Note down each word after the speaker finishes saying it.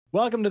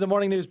Welcome to the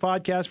Morning News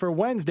Podcast for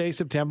Wednesday,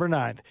 September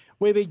 9th.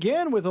 We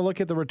begin with a look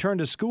at the return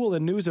to school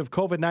and news of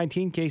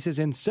COVID-19 cases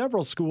in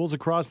several schools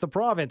across the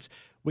province.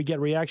 We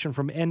get reaction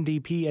from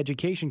NDP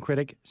education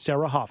critic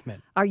Sarah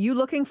Hoffman. Are you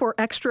looking for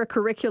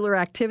extracurricular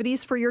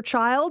activities for your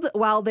child?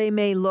 While they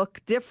may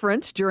look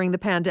different during the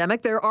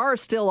pandemic, there are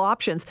still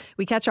options.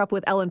 We catch up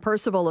with Ellen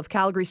Percival of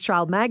Calgary's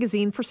Child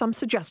Magazine for some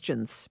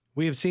suggestions.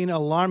 We have seen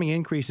alarming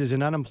increases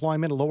in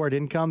unemployment, lowered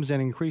incomes,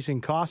 and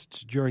increasing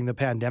costs during the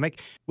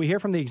pandemic. We hear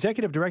from the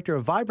Executive Director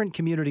of Vibrant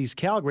Communities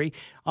Calgary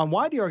on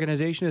why the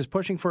organization is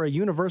pushing for a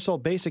universal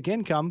basic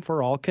income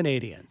for all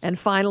Canadians. And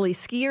finally,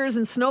 skiers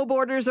and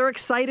snowboarders are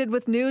excited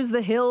with news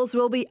the hills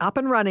will be up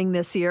and running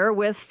this year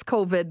with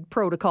COVID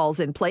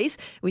protocols in place.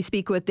 We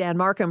speak with Dan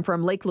Markham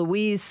from Lake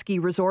Louise Ski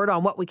Resort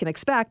on what we can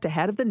expect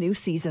ahead of the new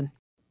season.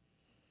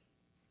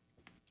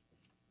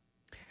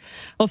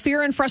 Well,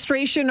 fear and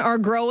frustration are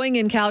growing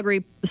in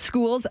Calgary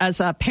schools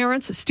as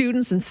parents,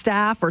 students, and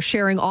staff are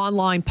sharing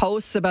online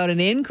posts about an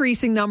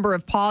increasing number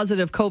of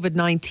positive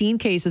COVID-19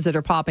 cases that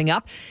are popping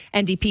up.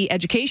 NDP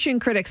education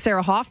critic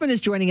Sarah Hoffman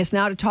is joining us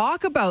now to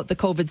talk about the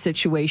COVID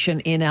situation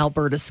in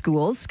Alberta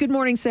schools. Good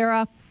morning,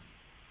 Sarah.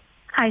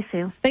 Hi,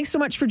 Sue. Thanks so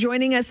much for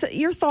joining us.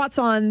 Your thoughts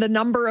on the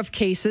number of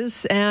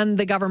cases and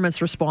the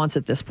government's response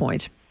at this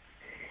point?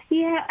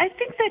 Yeah, I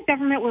think that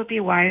government would be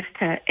wise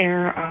to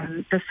err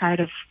on the side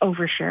of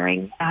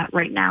oversharing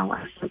right now.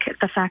 I think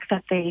the fact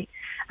that they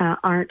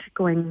aren't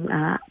going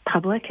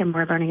public and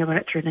we're learning about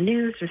it through the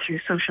news or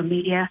through social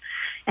media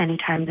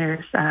anytime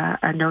there's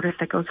a notice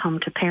that goes home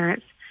to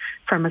parents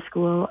from a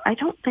school, I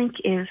don't think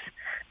is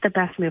the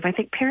best move. I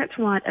think parents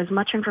want as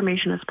much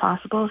information as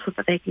possible so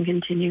that they can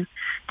continue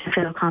to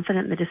feel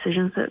confident in the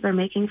decisions that they're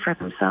making for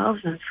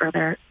themselves and for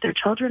their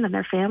children and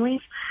their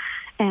families.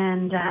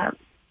 And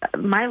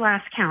my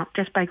last count,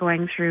 just by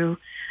going through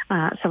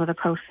some of the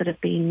posts that have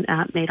been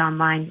made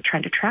online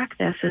trying to track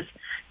this, is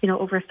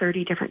over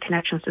 30 different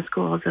connections to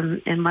schools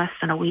in less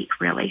than a week,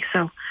 really.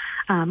 So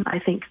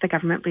I think the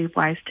government would be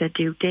wise to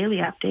do daily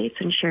updates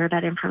and share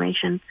that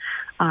information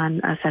on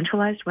a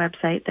centralized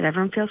website that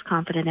everyone feels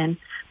confident in,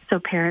 so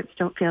parents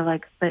don't feel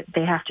like that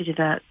they have to do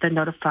the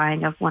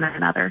notifying of one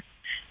another,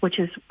 which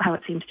is how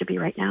it seems to be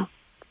right now.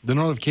 The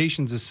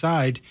notifications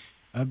aside,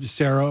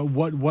 Sarah,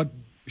 what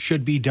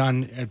should be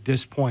done at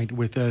this point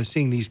with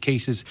seeing these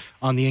cases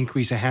on the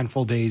increase a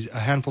handful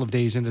of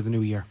days into the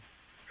new year?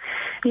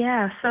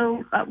 Yeah,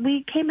 so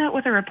we came out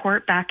with a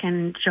report back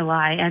in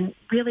July, and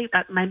really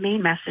my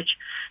main message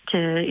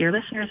to your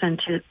listeners and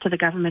to the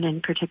government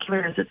in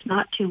particular is it's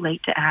not too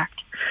late to act.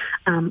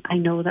 I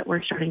know that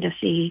we're starting to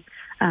see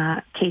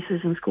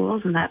cases in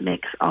schools, and that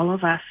makes all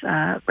of us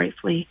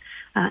rightfully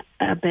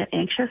a bit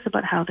anxious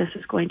about how this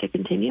is going to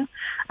continue.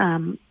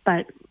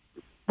 But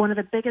one of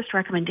the biggest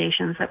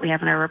recommendations that we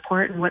have in our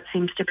report, and what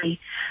seems to be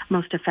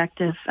most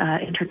effective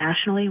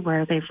internationally,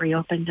 where they've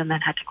reopened and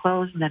then had to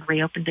close and then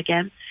reopened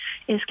again,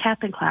 is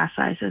capping class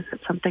sizes at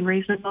something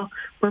reasonable.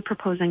 We're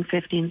proposing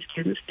 15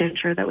 students to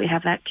ensure that we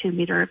have that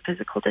 2-meter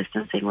physical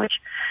distancing, which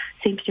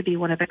seems to be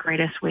one of the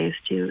greatest ways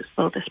to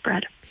slow the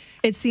spread.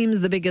 It seems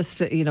the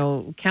biggest,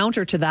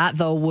 counter to that,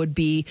 though, would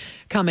be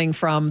coming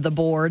from the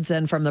boards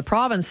and from the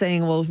province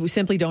saying, well, we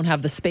simply don't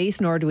have the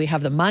space, nor do we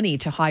have the money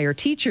to hire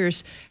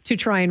teachers to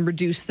try and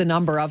reduce the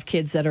number of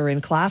kids that are in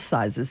class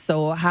sizes.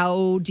 So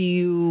how do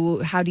you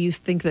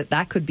think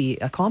that could be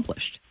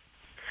accomplished?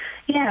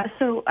 Yeah,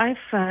 so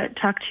I've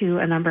talked to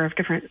a number of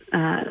different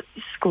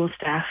school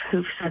staff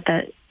who've said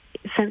that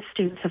since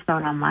students have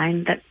gone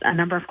online, that a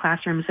number of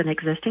classrooms in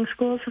existing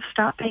schools have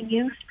stopped being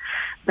used.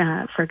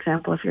 For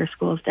example, if your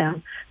school is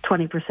down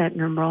 20%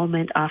 in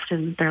enrollment,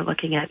 often they're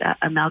looking at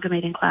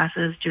amalgamating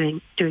classes,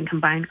 doing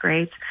combined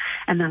grades,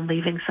 and then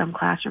leaving some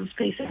classroom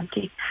space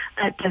empty.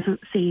 That doesn't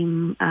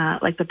seem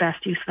like the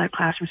best use of that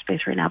classroom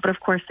space right now. But of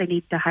course, they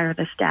need to hire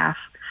the staff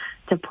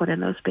to put in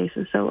those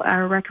spaces. So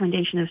our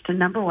recommendation is to,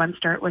 number one,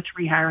 start with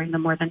rehiring the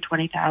more than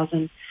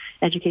 20,000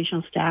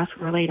 educational staff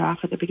who were laid off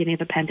at the beginning of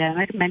the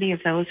pandemic. Many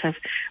of those have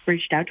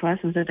reached out to us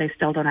and said they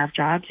still don't have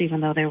jobs,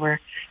 even though they were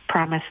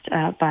promised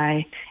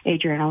by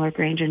Adriana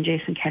LaGrange and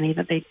Jason Kenney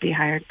that they'd be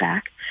hired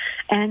back.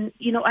 And,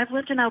 I've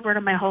lived in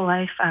Alberta my whole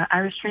life.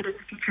 I was trained as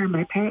a teacher.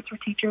 My parents were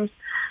teachers.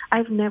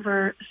 I've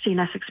never seen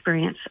us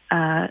experience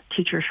a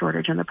teacher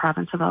shortage in the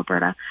province of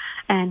Alberta.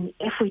 And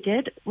if we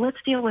did, let's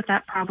deal with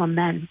that problem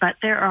then. But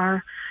there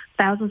are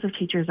thousands of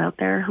teachers out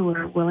there who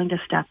are willing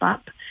to step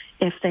up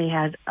if they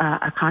had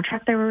a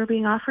contract they were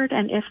being offered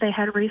and if they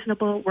had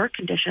reasonable work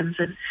conditions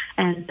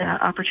and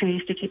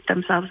opportunities to keep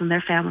themselves and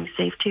their families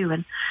safe too.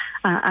 And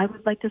I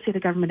would like to see the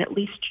government at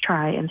least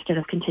try instead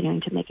of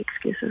continuing to make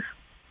excuses.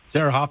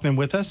 Sarah Hoffman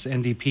with us,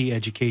 NDP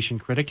education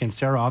critic. And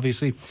Sarah,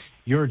 obviously,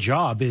 your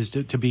job is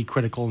to be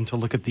critical and to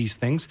look at these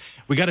things.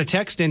 We got a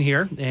text in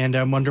here, and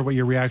I wonder what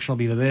your reaction will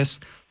be to this.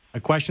 A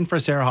question for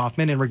Sarah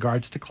Hoffman in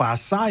regards to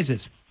class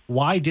sizes.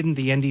 Why didn't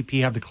the NDP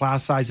have the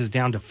class sizes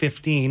down to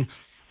 15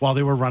 while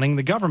they were running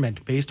the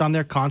government? Based on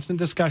their constant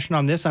discussion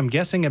on this, I'm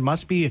guessing it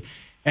must be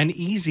an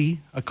easy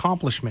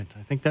accomplishment.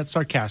 I think that's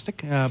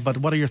sarcastic, but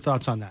what are your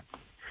thoughts on that?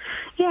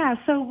 Yeah,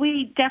 so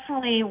we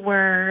definitely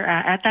were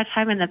at that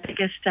time in the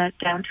biggest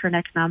downturn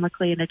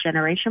economically in a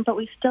generation, but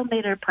we still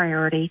made it a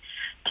priority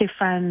to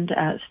fund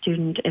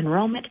student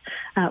enrollment,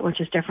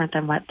 which is different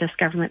than what this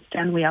government's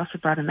done. We also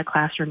brought in the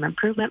Classroom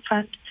Improvement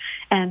Fund,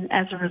 and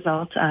as a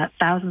result,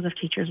 thousands of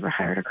teachers were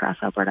hired across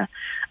Alberta.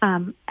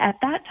 At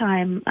that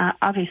time,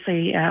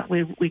 obviously,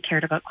 we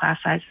cared about class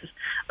sizes,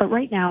 but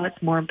right now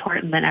it's more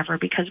important than ever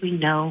because we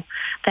know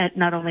that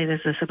not only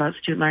is this about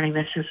student learning,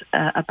 this is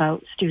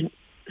about student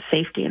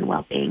safety and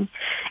well-being.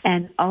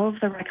 And all of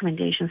the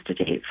recommendations to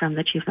date from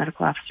the Chief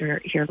Medical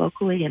Officer here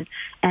locally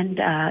and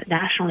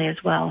nationally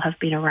as well have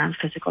been around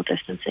physical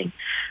distancing.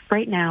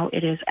 Right now,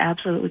 it is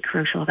absolutely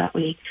crucial that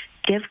we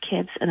give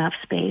kids enough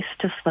space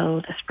to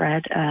slow the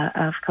spread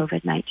of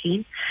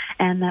COVID-19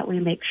 and that we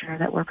make sure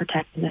that we're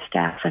protecting the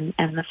staff and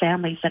the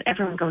families that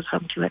everyone goes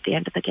home to at the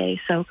end of the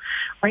day. So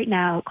right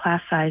now,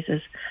 class size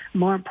is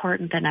more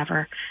important than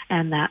ever,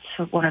 and that's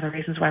one of the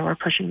reasons why we're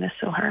pushing this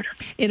so hard.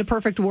 In a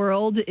perfect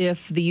world,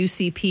 if the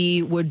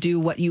UCP would do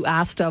what you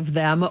asked of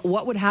them,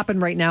 what would happen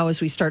right now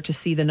as we start to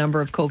see the number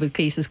of COVID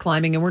cases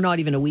climbing, and we're not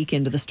even a week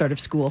into the start of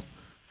school?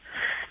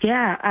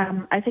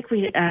 Yeah, I think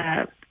we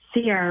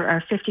see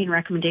our 15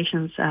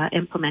 recommendations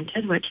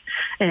implemented, which,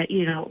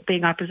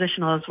 being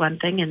oppositional is one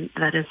thing, and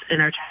that is in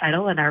our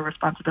title and our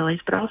responsibilities,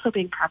 but also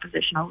being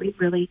propositional. We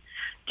really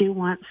do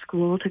want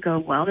school to go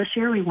well this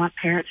year. We want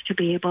parents to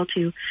be able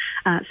to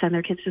send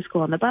their kids to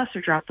school on the bus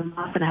or drop them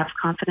off and have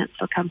confidence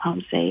they'll come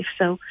home safe.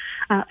 So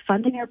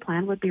funding our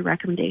plan would be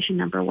recommendation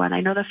number one.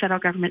 I know the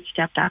federal government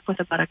stepped up with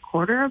about a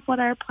quarter of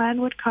what our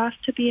plan would cost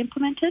to be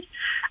implemented.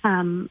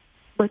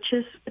 Which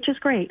is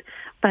great,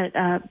 but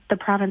the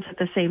province at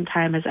the same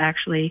time has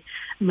actually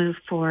moved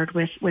forward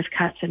with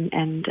cuts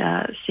and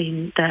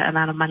seen the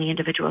amount of money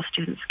individual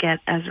students get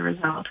as a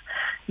result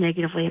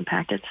negatively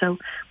impacted. So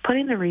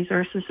putting the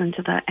resources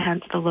into the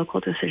hands of the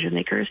local decision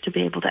makers to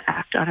be able to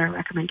act on our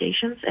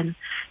recommendations and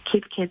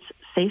keep kids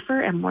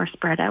safer and more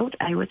spread out,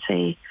 I would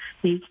say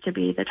needs to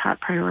be the top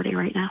priority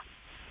right now.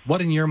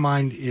 What in your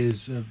mind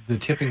is the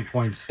tipping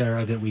point,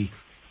 Sarah, that we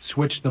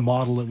switch the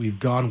model that we've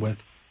gone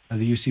with,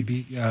 the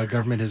UCP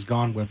government has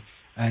gone with,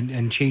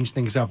 and change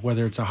things up,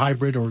 whether it's a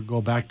hybrid or go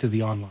back to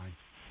the online?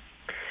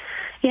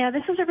 Yeah,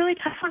 this is a really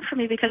tough one for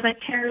me because I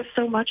care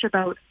so much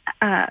about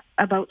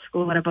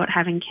school and about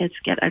having kids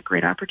get a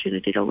great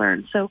opportunity to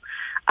learn. So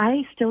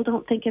I still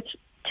don't think it's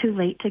too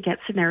late to get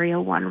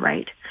scenario one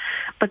right.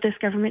 But this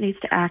government needs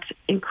to act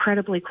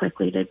incredibly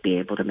quickly to be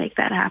able to make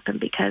that happen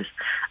because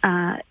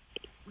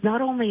not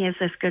only is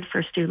this good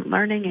for student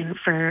learning and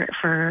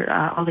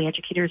for all the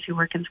educators who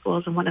work in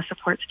schools and want to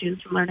support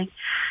students in learning,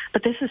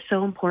 but this is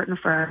so important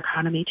for our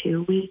economy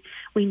too.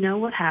 We know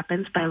what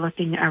happens by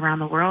looking around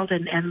the world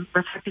and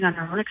reflecting on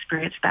our own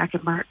experience back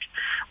in March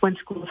when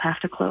schools have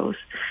to close.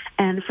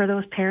 And for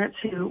those parents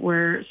who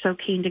were so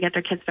keen to get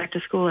their kids back to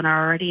school and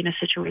are already in a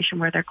situation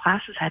where their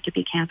classes had to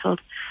be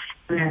canceled,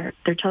 their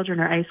children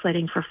are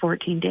isolating for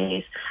 14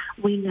 days,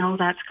 we know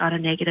that's got a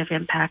negative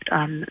impact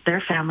on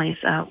their families'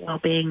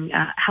 well-being.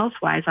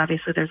 Health-wise,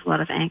 obviously, there's a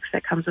lot of angst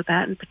that comes with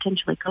that and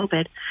potentially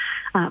COVID,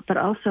 but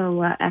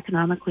also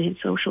economically and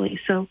socially.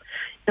 So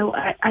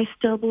I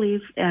still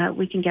believe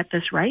we can get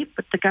this right,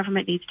 but the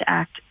government needs to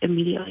act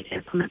immediately to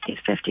implement these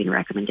 15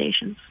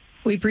 recommendations.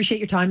 We appreciate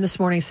your time this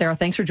morning, Sarah.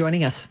 Thanks for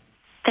joining us.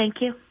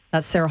 Thank you.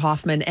 That's Sarah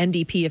Hoffman,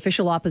 NDP,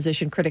 official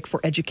opposition critic for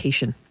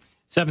education.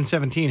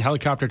 717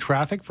 helicopter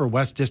traffic for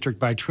West District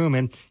by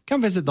Truman.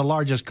 Come visit the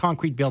largest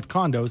concrete-built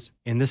condos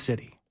in the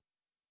city.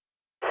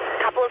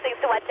 Couple of things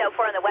to watch out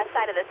for on the west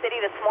side of the city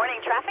this morning.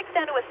 Traffic's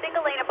down to a single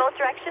lane in both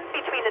directions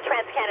between the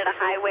Trans-Canada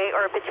Highway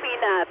or between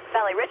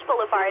Valley Ridge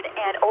Boulevard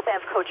and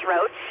Obev Coach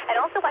Road. And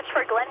also watch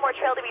for Glenmore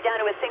Trail to be down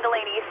to a single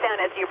lane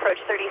eastbound as you approach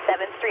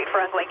 37th Street for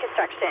ongoing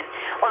construction.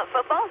 Want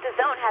football?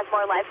 DAZN has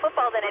more live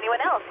football than anyone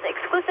else.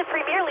 Exclusive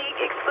Premier League,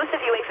 exclusive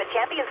UEFA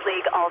Champions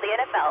League, all the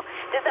NFL.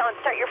 DAZN,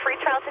 start your free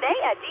trial today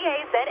at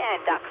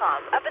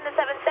DAZN.com. Up in the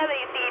 770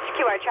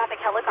 CHQR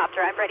traffic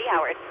helicopter, I'm Brady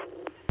Howard.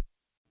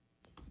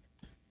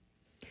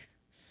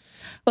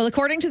 Well,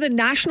 according to the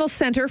National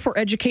Center for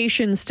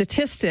Education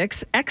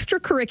Statistics,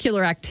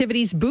 extracurricular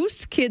activities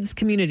boost kids'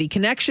 community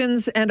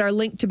connections and are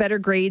linked to better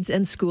grades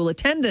and school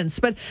attendance.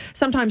 But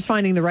sometimes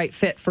finding the right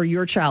fit for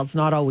your child's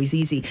not always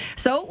easy.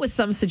 So with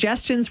some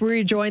suggestions,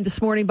 we're joined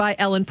this morning by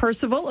Ellen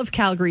Percival of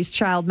Calgary's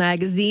Child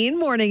Magazine.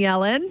 Morning,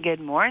 Ellen.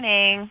 Good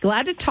morning.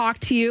 Glad to talk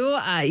to you.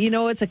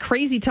 It's a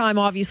crazy time,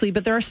 obviously,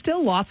 but there are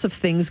still lots of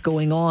things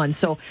going on.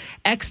 So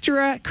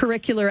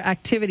extracurricular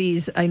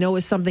activities, I know,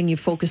 is something you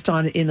focused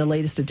on in the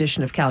latest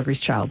edition of Calgary's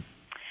Child.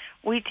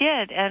 We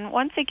did, and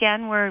once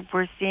again,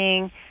 we're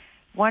seeing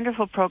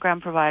wonderful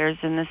program providers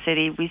in the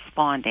city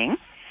responding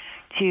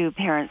to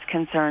parents'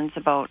 concerns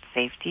about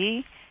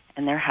safety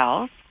and their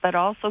health, but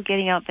also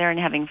getting out there and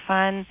having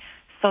fun,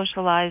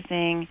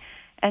 socializing,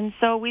 and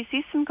so we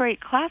see some great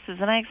classes,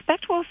 and I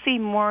expect we'll see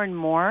more and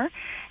more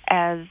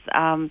as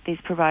these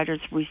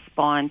providers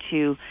respond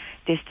to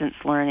distance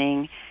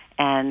learning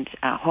and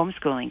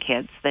homeschooling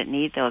kids that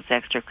need those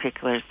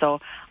extracurriculars.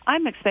 So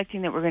I'm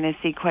expecting that we're going to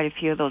see quite a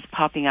few of those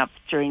popping up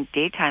during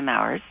daytime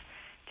hours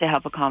to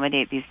help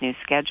accommodate these new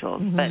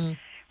schedules. But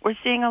we're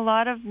seeing a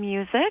lot of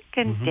music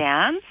and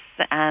dance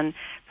and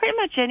pretty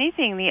much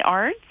anything. The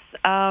arts,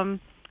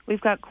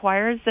 we've got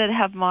choirs that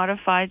have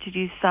modified to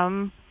do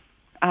some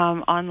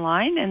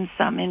online and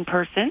some in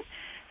person.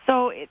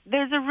 So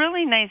there's a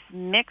really nice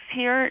mix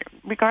here.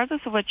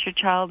 Regardless of what your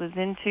child is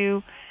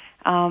into,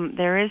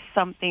 there is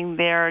something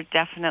there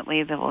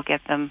definitely that will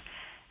get them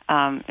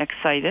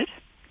excited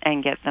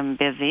and get them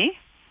busy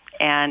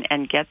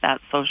and get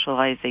that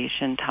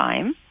socialization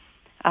time.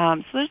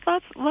 So there's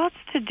lots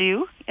to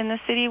do in the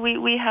city.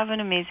 We have an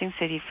amazing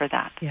city for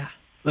that. Yeah.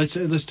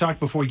 Let's talk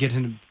before we get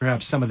into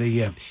perhaps some of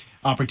the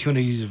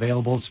opportunities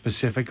available,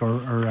 specific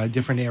or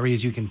different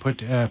areas you can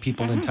put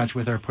people in touch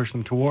with or push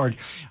them toward.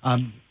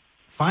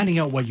 Finding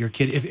out what your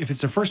kid, if it's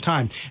their first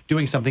time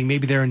doing something,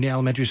 maybe they're in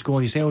elementary school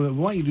and you say, oh, we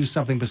want you to do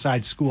something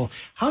besides school.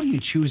 How do you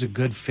choose a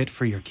good fit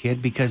for your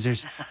kid? Because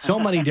there's so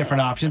many different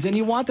options and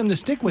you want them to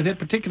stick with it,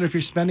 particularly if you're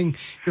spending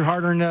your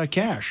hard-earned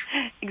cash.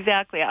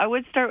 Exactly. I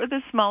would start with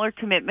a smaller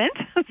commitment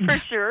for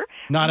sure.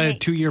 Not a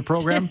 2-year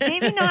program?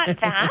 Maybe not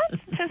that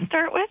to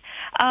start with.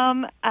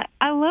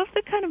 I love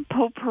the kind of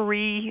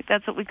potpourri,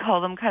 that's what we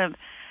call them, kind of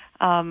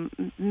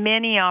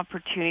many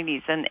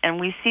opportunities. And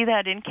we see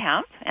that in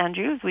camp,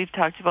 Andrew, as we've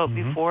talked about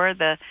before,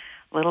 the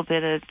little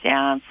bit of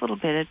dance, little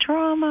bit of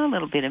drama, a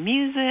little bit of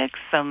music,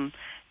 some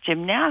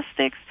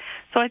gymnastics.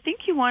 So I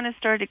think you want to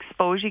start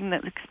exposing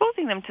them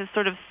to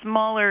sort of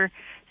smaller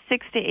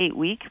 6 to 8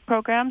 week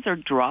programs or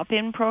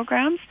drop-in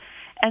programs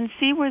and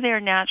see where they're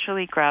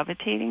naturally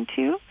gravitating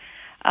to.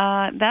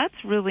 That's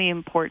really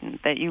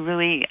important that you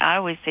really, I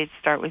always say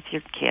start with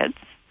your kids,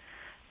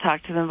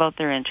 talk to them about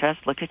their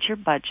interests, look at your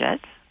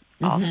budget.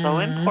 Also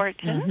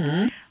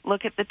important.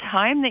 Look at the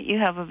time that you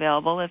have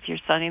available. If you're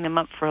signing them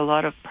up for a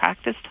lot of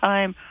practice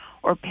time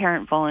or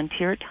parent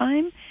volunteer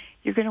time,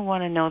 you're going to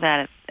want to know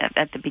that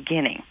at the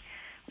beginning,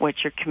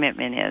 what your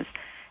commitment is.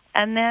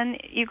 And then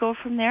you go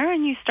from there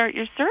and you start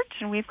your search.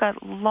 And we've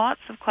got lots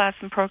of class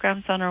and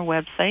programs on our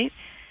website.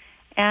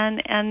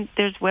 And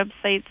there's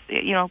websites,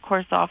 of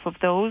course, off of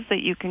those that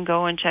you can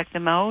go and check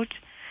them out,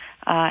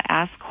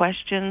 ask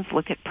questions,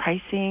 look at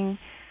pricing.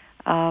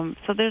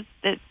 So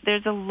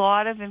there's a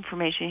lot of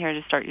information here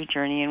to start your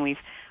journey, and we've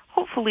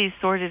hopefully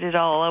sorted it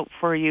all out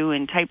for you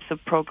in types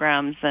of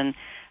programs and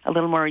a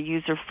little more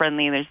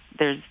user-friendly.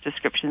 There's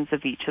descriptions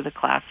of each of the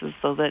classes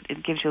so that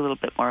it gives you a little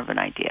bit more of an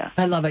idea.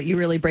 I love it. You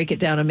really break it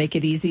down and make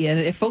it easy. And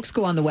if folks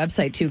go on the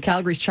website too,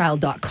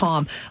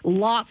 calgaryschild.com,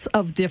 lots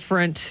of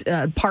different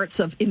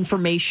parts of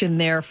information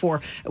there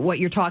for what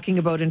you're talking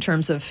about in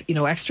terms of,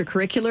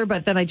 extracurricular.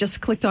 But then I just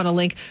clicked on a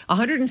link,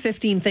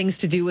 115 things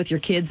to do with your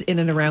kids in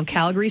and around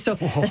Calgary. So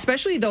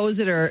especially those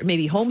that are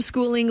maybe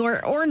homeschooling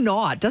or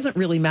not, doesn't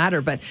really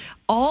matter, but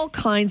all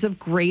kinds of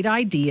great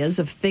ideas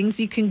of things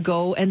you can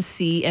go and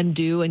see and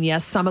do. And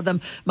yes, some of them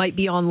might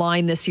be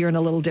online this year and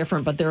a little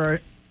different, but there are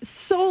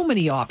so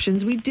many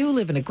options. We do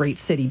live in a great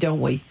city,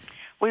 don't we?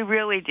 We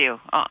really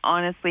do.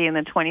 Honestly, in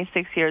the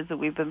 26 years that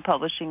we've been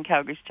publishing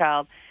Calgary's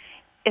Child,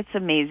 it's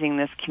amazing,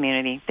 this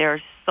community. There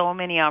are so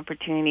many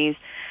opportunities.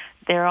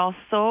 They're all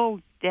so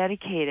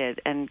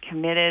dedicated and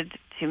committed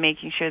to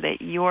making sure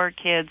that your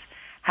kids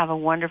have a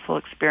wonderful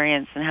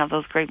experience and have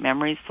those great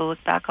memories to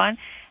look back on.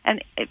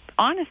 And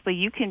honestly,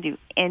 you can do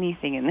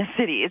anything in the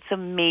city. It's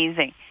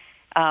amazing.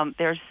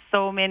 There's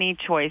so many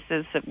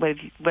choices,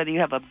 whether you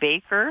have a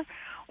baker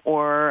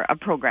or a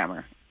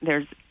programmer.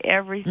 There's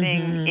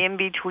everything in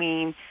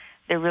between.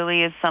 There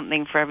really is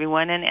something for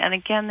everyone. And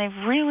again, they're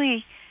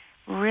really,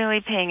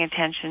 really paying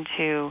attention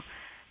to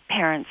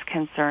parents'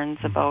 concerns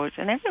about,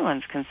 and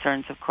everyone's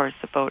concerns, of course,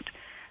 about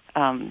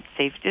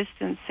safe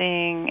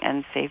distancing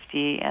and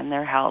safety and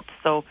their health.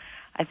 So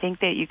I think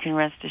that you can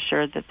rest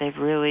assured that they've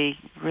really,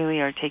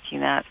 really are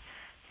taking that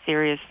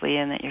seriously,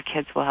 and that your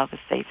kids will have a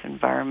safe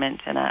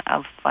environment and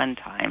a fun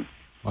time.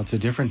 Well, it's a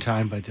different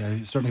time, but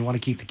you certainly want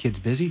to keep the kids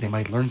busy. They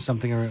might learn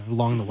something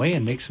along the way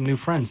and make some new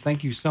friends.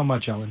 Thank you so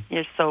much, Ellen.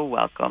 You're so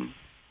welcome.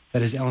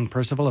 That is Ellen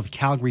Percival of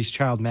Calgary's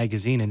Child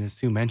magazine, and as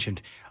Sue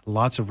mentioned,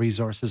 lots of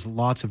resources,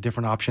 lots of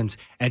different options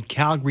at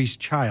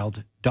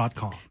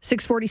calgaryschild.com.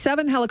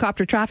 6:47,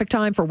 helicopter traffic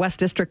time for West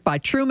District by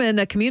Truman,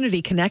 a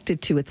community connected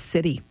to its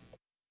city.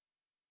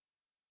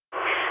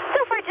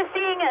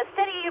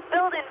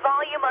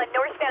 On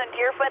northbound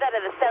Deerfoot out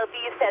of the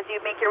southeast as you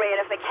make your way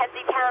out of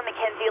Mackenzie Town,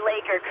 Mackenzie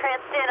Lake, or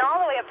Cranston,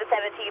 all the way up to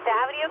 17th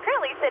Avenue,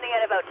 currently sitting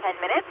at about 10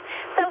 minutes.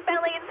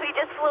 Southbound lanes, we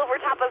just flew over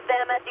top of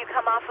them as you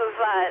come off of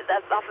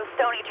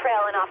Stony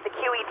Trail and off the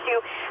QE2.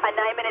 A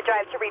 9-minute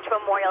drive to reach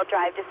Memorial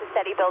Drive, just a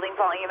steady building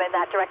volume in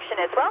that direction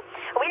as well.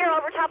 We are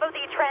over top of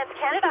the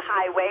Trans-Canada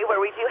Highway,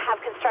 where we do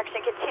have construction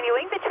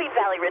continuing between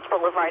Valley Ridge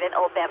Boulevard and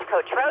Old Banff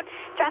Coach Road.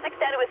 Traffic's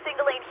down to a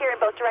single lane here in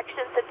both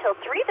directions until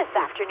 3 this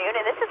afternoon,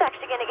 and this is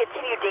actually going to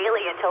continue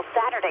daily until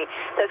Saturday.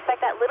 So expect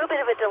that little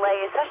bit of a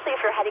delay, especially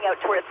if you're heading out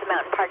towards the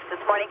mountain parks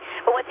this morning.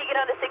 But once you get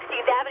onto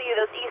 16th Avenue,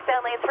 those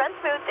eastbound lanes run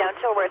smooth down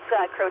towards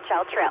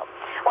Crowchild Trail.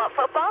 Want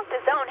football?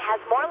 DAZN has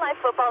more live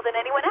football than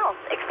anyone else.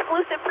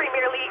 Exclusive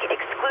Premier League,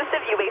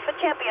 exclusive UEFA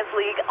Champions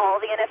League, all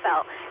the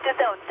NFL.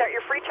 DAZN, start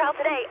your free trial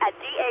today at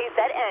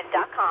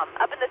DAZN.com.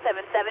 Up in the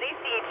 770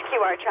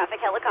 CHQR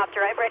traffic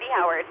helicopter, I'm Brady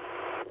Howard.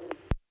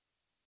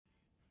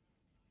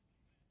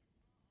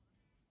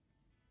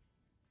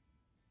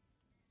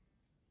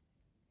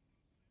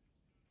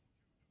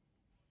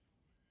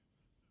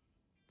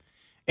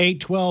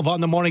 (8:12)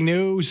 on the morning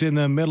news. In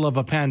the middle of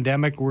a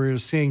pandemic, we're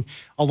seeing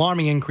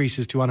alarming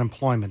increases to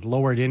unemployment,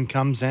 lowered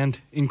incomes,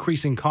 and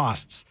increasing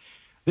costs.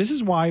 This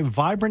is why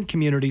Vibrant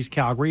Communities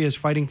Calgary is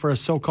fighting for a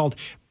so-called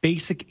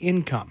basic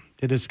income.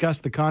 To discuss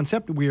the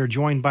concept, we are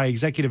joined by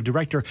Executive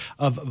Director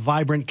of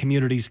Vibrant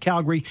Communities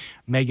Calgary,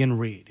 Megan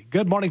Reid.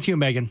 Good morning to you,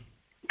 Megan.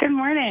 Good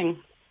morning.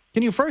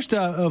 Can you first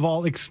of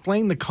all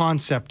explain the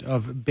concept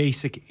of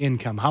basic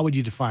income? How would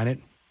you define it?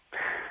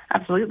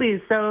 Absolutely.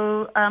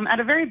 So at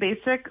a very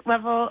basic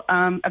level,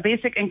 a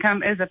basic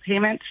income is a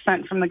payment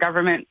sent from the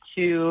government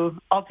to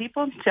all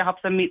people to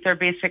help them meet their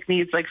basic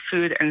needs like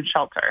food and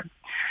shelter.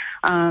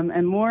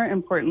 And more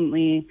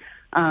importantly,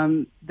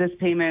 this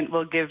payment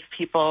will give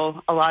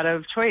people a lot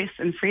of choice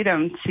and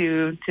freedom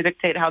to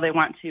dictate how they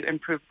want to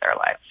improve their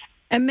lives.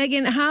 And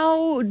Megan,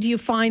 how do you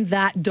find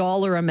that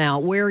dollar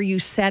amount, where you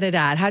set it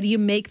at? How do you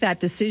make that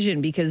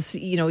decision? Because,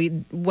 you know,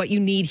 what you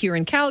need here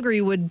in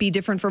Calgary would be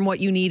different from what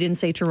you need in,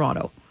 say,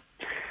 Toronto.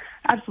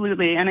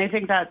 Absolutely, and I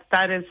think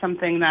that is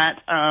something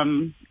that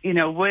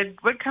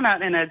would come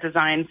out in a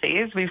design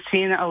phase. We've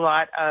seen a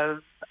lot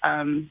of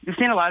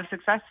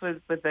success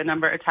with the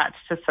number attached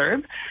to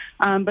CERB,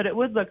 but it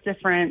would look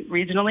different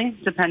regionally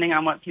depending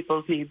on what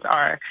people's needs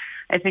are.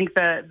 I think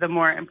the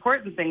more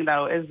important thing,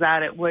 though, is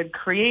that it would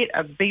create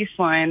a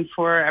baseline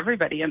for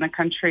everybody in the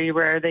country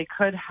where they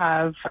could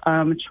have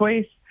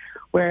choice,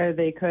 where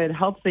they could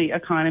help the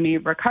economy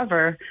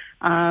recover,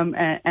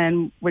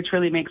 and which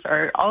really makes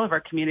all of our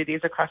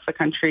communities across the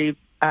country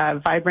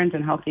vibrant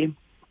and healthy.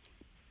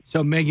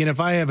 So, Megan,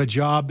 if I have a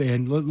job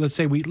and let's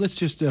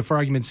just for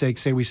argument's sake,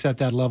 say we set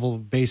that level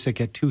of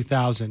basic at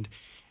 $2,000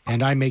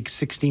 and I make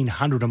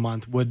 $1,600 a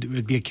month, would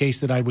it be a case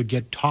that I would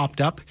get topped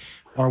up,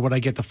 or would I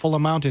get the full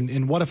amount?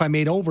 And what if I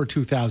made over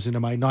 $2,000?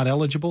 Am I not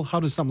eligible?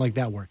 How does something like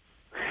that work?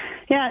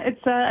 Yeah,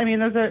 it's.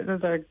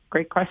 Those are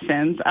great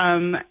questions.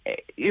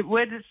 It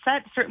would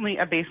set certainly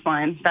a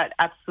baseline that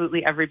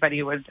absolutely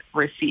everybody would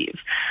receive.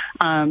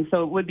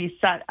 So it would be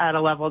set at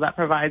a level that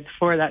provides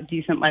for that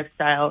decent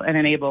lifestyle and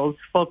enables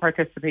full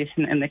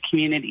participation in the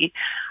community.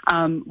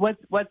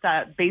 What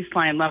that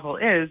baseline level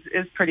is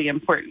pretty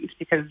important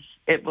because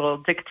it will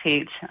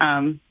dictate,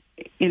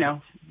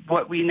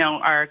 what we know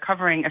are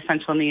covering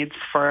essential needs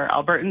for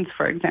Albertans,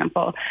 for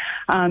example.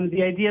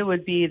 The idea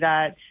would be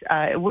that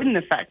it wouldn't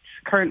affect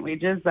current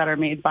wages that are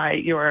made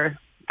by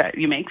that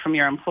you make from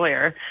your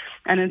employer.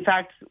 And in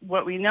fact,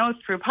 what we know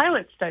through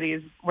pilot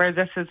studies where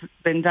this has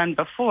been done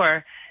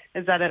before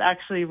is that it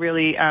actually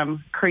really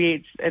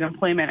creates an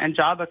employment and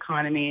job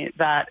economy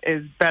that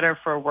is better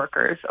for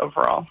workers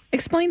overall.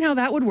 Explain how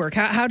that would work.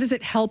 How does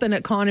it help an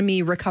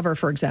economy recover,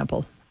 for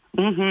example?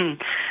 Mm-hmm.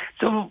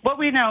 So what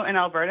we know in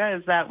Alberta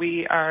is that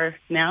we are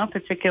now,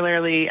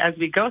 particularly as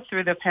we go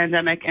through the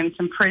pandemic, in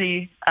some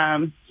pretty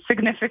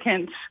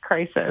significant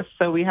crisis.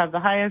 So we have the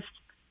highest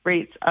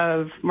rates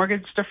of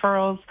mortgage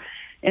deferrals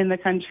in the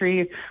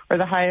country. We're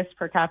the highest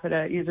per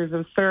capita users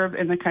of CERB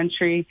in the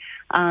country.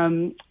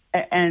 And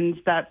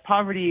that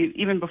poverty,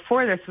 even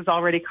before this, was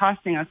already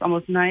costing us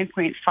almost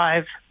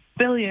 $9.5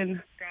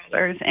 billion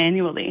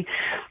annually.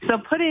 So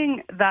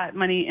putting that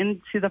money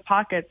into the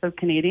pockets of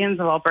Canadians,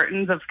 of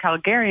Albertans, of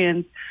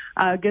Calgarians,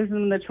 gives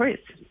them the choice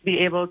to be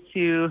able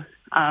to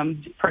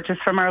purchase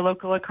from our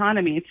local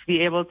economy, to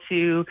be able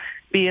to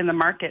be in the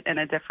market in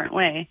a different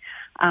way.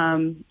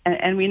 And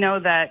we know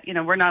that,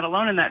 we're not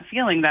alone in that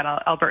feeling that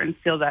Albertans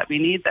feel that we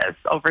need this.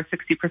 Over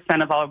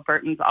 60% of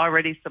Albertans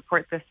already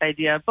support this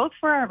idea, both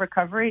for our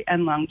recovery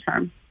and long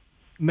term.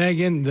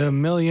 Megan, the $1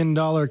 million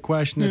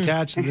question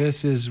attached to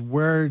this is,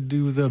 where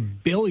do the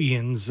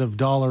billions of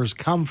dollars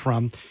come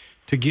from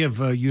to give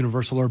a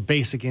universal or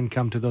basic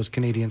income to those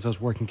Canadians, those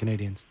working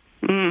Canadians?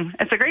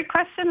 It's a great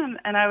question,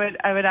 and I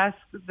would ask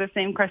the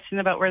same question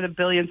about where the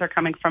billions are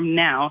coming from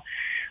now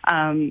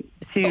to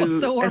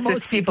so are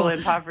most people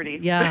in poverty.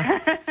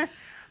 Yeah.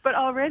 But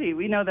already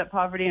we know that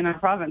poverty in our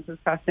province is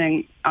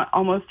costing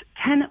almost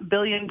 $10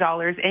 billion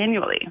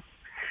annually.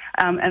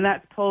 And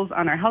that pulls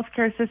on our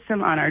healthcare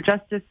system, on our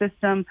justice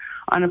system,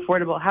 on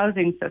affordable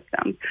housing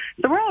systems.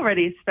 So we're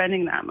already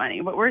spending that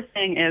money. What we're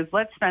saying is,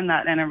 let's spend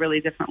that in a really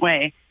different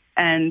way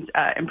and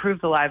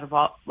improve the lives of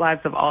all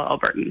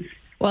Albertans.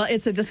 Well,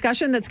 it's a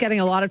discussion that's getting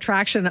a lot of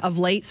traction of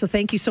late, so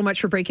thank you so much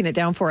for breaking it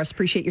down for us.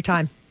 Appreciate your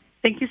time.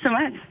 Thank you so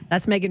much.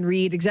 That's Megan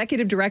Reid,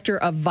 Executive Director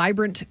of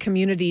Vibrant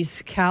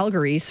Communities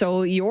Calgary.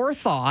 So your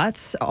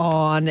thoughts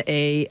on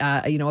a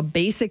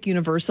basic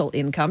universal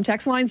income.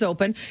 Text line's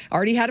open.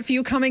 Already had a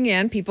few coming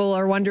in. People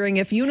are wondering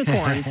if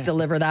unicorns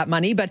deliver that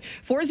money. But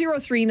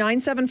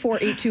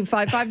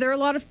 403-974-8255. There are a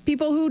lot of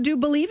people who do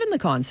believe in the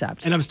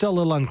concept. And I'm still a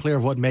little unclear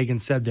of what Megan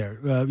said there.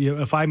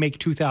 If I make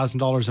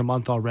 $2,000 a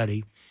month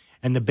already,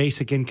 and the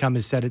basic income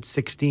is set at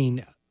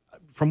 16.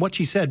 From what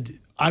she said,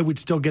 I would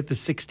still get the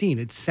 16.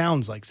 It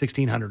sounds like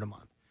 $1,600 a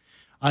month.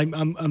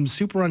 I'm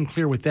super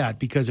unclear with that,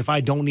 because if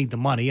I don't need the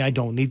money, I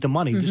don't need the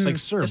money. Just like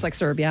CERB. Just like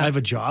CERB, yeah. I have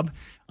a job.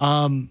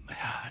 I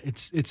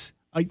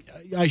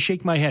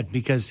shake my head,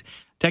 because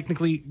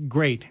technically,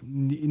 great.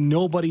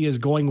 Nobody is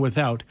going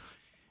without.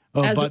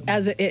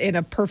 As in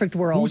a perfect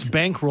world, who's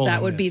bankrolling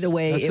that would be the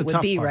way it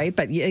would be, right?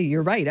 But yeah,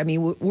 you're right. I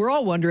mean, we're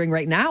all wondering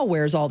right now,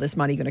 where's all this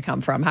money going to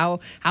come from? How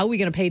are we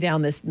going to pay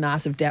down this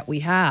massive debt we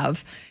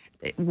have?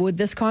 Would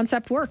this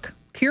concept work?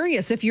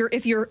 Curious. If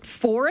you're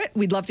for it,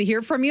 we'd love to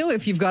hear from you.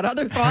 If you've got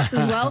other thoughts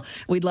as well,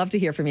 we'd love to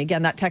hear from you.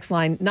 Again, that text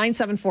line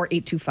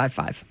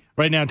 974-8255.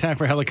 Right now, time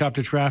for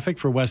helicopter traffic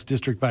for West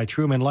District by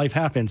Truman. Life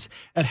happens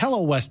at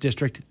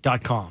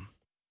hellowestdistrict.com.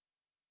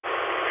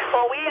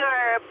 Well, we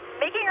are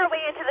making our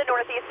way into the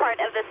northeast part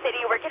of the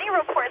city. We're getting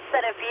reports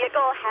that a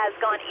vehicle has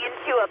gone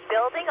into a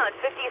building on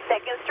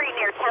 52nd Street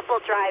near Temple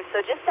Drive,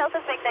 so just south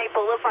of McKnight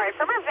Boulevard.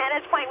 From our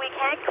vantage point, we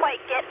can't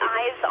quite get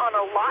eyes on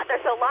a lot.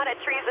 There's a lot of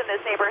trees in this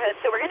neighborhood,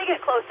 so we're going to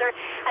get closer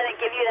and then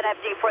give you that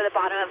update for the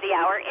bottom of the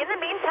hour. In the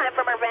meantime,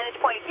 from our vantage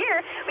point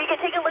here, we can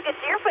take a look at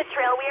Deerfoot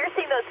Trail. We are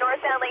seeing those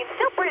northbound lanes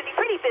still pretty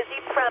busy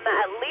from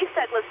at least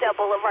Douglasdale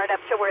Boulevard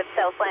up towards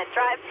Southland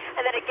Drive.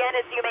 And then again,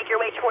 as you make your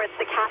way towards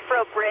the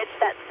Castro Bridge,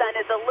 that sun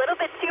is a little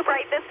bit too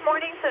bright this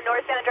morning, so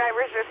northbound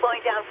drivers are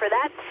slowing down for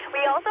that. We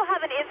also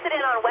have an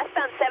incident on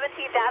westbound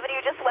 17th Avenue,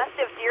 just west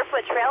of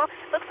Deerfoot Trail.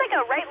 Looks like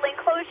a right lane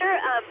closure.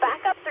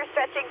 Backups are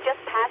stretching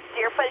just past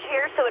Deerfoot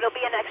here, so it'll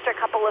be an extra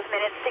couple of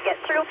minutes to get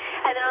through.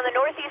 And then on the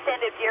northeast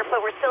end of Deerfoot,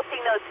 we're still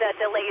seeing those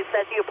delays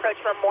as you approach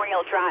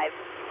Memorial Drive.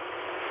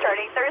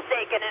 Starting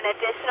Thursday, get an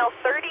additional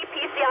 30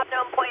 PC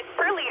Optimum points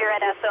per liter at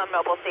SOM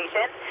mobile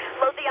stations.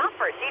 Load the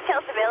offer.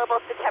 Details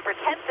available September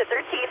 10th to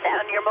 13th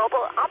on your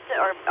mobile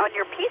or on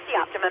your PC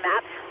Optimum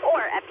app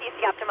or at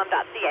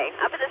pcoptimum.ca.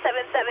 Up at the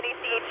 770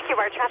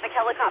 CHQR traffic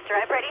helicopter,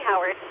 I'm Brady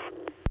Howard.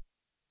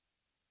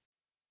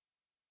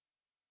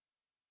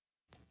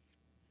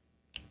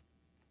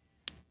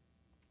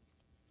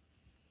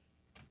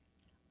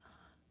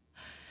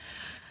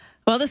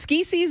 Well, the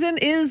ski season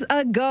is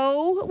a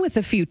go with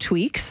a few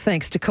tweaks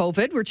thanks to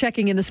COVID. We're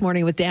checking in this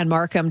morning with Dan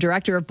Markham,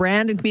 Director of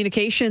Brand and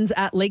Communications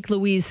at Lake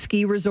Louise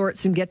Ski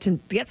Resorts, and get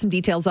some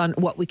details on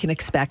what we can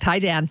expect. Hi,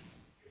 Dan.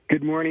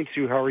 Good morning,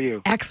 Sue. How are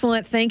you?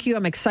 Excellent. Thank you.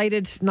 I'm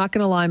excited. Not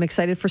going to lie, I'm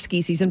excited for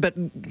ski season, but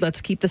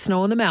let's keep the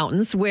snow in the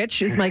mountains,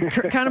 which is my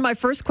kind of my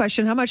first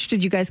question. How much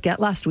did you guys get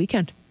last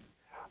weekend?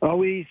 Well,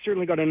 we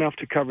certainly got enough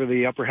to cover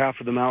the upper half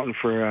of the mountain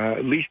for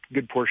at least a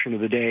good portion of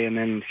the day, and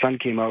then sun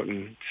came out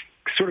and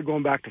sort of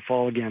going back to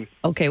fall again.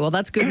 Okay, well,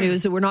 that's good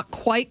news. We're not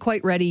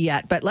quite ready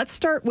yet, but let's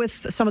start with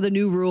some of the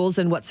new rules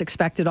and what's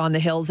expected on the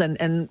hills,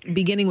 and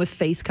beginning with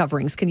face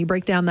coverings. Can you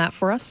break down that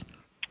for us?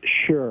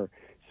 Sure.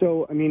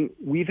 So, I mean,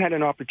 we've had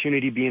an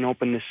opportunity being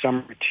open this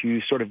summer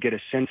to sort of get a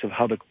sense of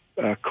how the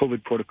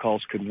COVID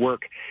protocols could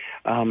work.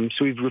 So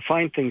we've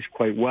refined things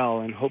quite well,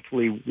 and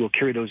hopefully we'll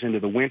carry those into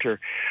the winter.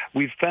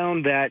 We've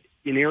found that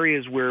in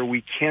areas where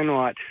we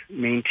cannot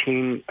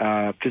maintain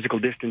physical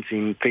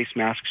distancing, face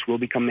masks will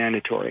become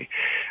mandatory.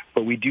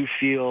 But we do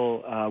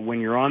feel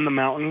when you're on the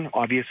mountain,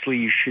 obviously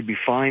you should be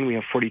fine. We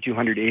have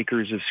 4,200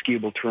 acres of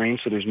skiable terrain,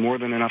 so there's more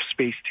than enough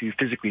space to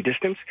physically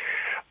distance.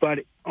 But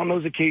on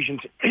those occasions,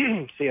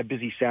 say a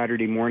busy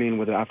Saturday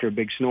morning after a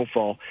big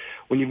snowfall,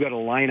 when you've got a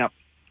lineup,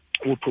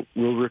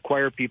 we'll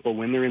require people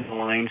when they're in the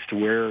lines to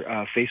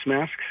wear face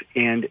masks,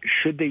 and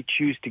should they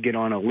choose to get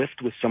on a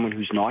lift with someone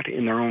who's not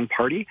in their own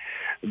party,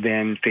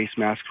 then face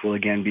masks will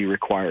again be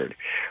required.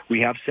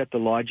 We have set the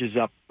lodges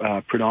up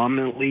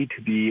predominantly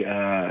to be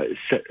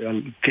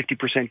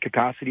 50%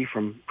 capacity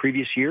from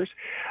previous years.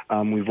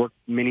 We've worked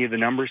many of the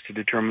numbers to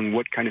determine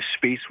what kind of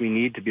space we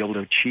need to be able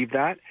to achieve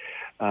that.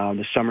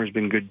 The summer's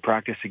been good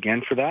practice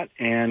again for that,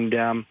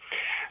 and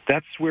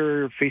that's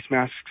where face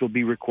masks will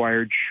be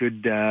required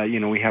should,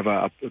 we have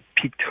a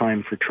peak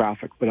time for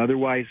traffic. But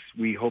otherwise,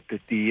 we hope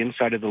that the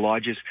inside of the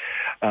lodges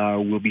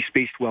will be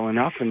spaced well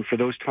enough. And for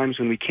those times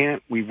when we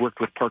can't, we've worked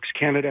with Parks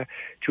Canada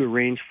to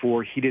arrange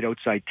for heated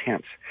outside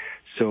tents.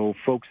 So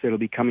folks that will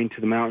be coming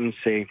to the mountains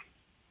say,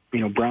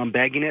 brown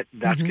bagging it,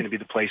 that's going to be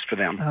the place for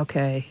them.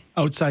 Okay.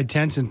 Outside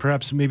tents and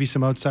perhaps maybe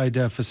some outside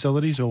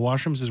facilities or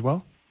washrooms as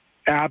well?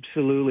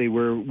 Absolutely.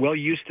 We're well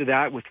used to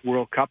that with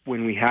World Cup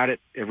when we had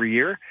it every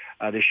year.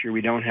 This year we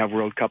don't have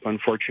World Cup,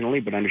 unfortunately,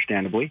 but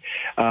understandably.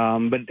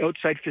 But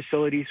outside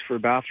facilities for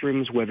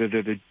bathrooms, whether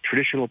they're the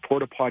traditional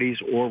porta potties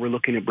or we're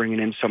looking at bringing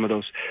in some of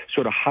those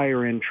sort of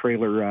higher-end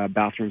trailer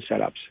bathroom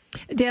setups.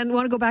 Dan, I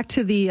want to go back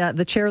to the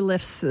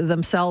chairlifts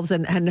themselves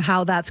and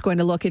how that's going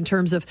to look in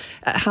terms of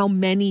how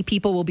many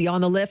people will be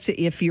on the lift.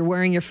 If you're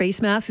wearing your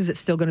face mask, is it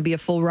still going to be a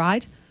full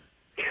ride?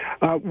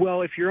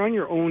 Well, if you're on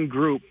your own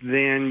group,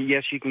 then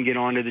yes, you can get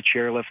onto the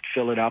chairlift,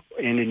 fill it up,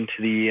 and into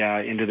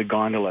the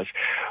gondolas.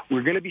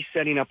 We're going to be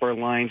setting up our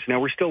lines. Now,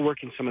 we're still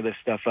working some of this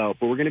stuff out,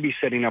 but we're going to be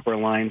setting up our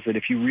lines that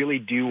if you really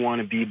do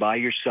want to be by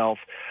yourself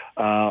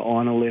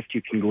on a lift,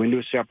 you can go into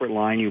a separate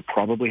line. You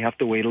probably have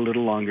to wait a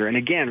little longer. And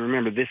again,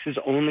 remember, this is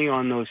only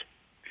on those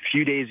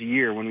few days a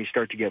year when we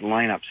start to get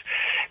lineups,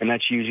 and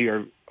that's usually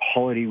our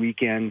holiday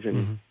weekends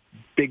and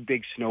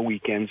big snow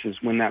weekends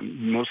is when that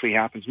mostly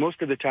happens.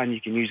 Most of the time, you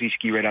can usually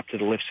ski right up to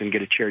the lifts and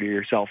get a chair to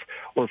yourself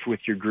or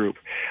with your group.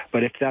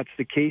 But if that's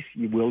the case,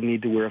 you will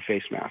need to wear a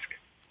face mask.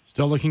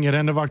 Still looking at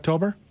end of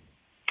October?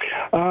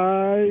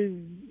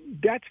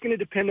 That's going to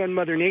depend on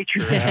Mother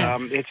Nature.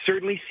 It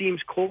certainly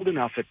seems cold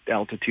enough at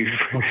altitude.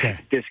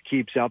 This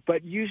keeps up,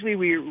 but usually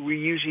we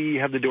usually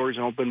have the doors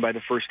open by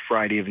the first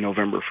Friday of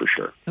November for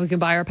sure. And we can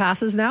buy our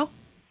passes now?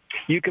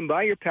 You can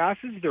buy your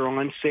passes. They're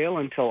on sale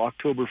until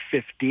October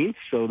 15th,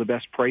 so the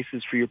best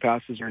prices for your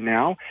passes are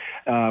now.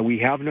 We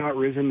have not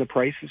risen the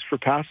prices for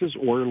passes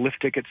or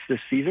lift tickets this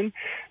season,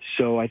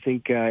 so I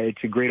think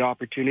it's a great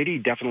opportunity.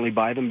 Definitely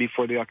buy them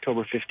before the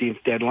October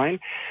 15th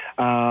deadline.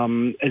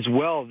 As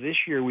well, this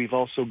year we've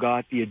also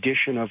got the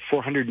addition of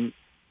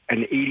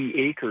 480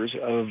 acres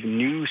of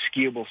new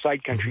skiable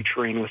side country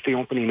terrain with the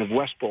opening of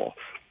West Bowl.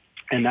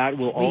 And that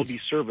will all be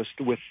serviced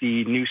with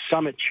the new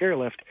Summit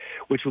chairlift,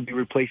 which will be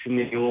replacing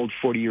the old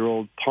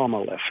 40-year-old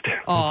Palma lift.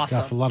 Awesome. Good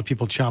stuff. A lot of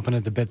people chomping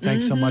at the bit.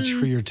 Thanks so much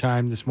for your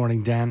time this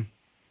morning, Dan.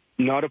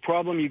 Not a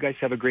problem. You guys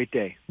have a great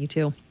day. You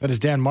too. That is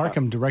Dan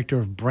Markham, Director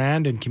of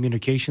Brand and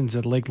Communications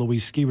at Lake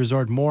Louise Ski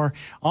Resort. More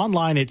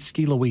online at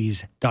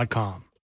skilouise.com.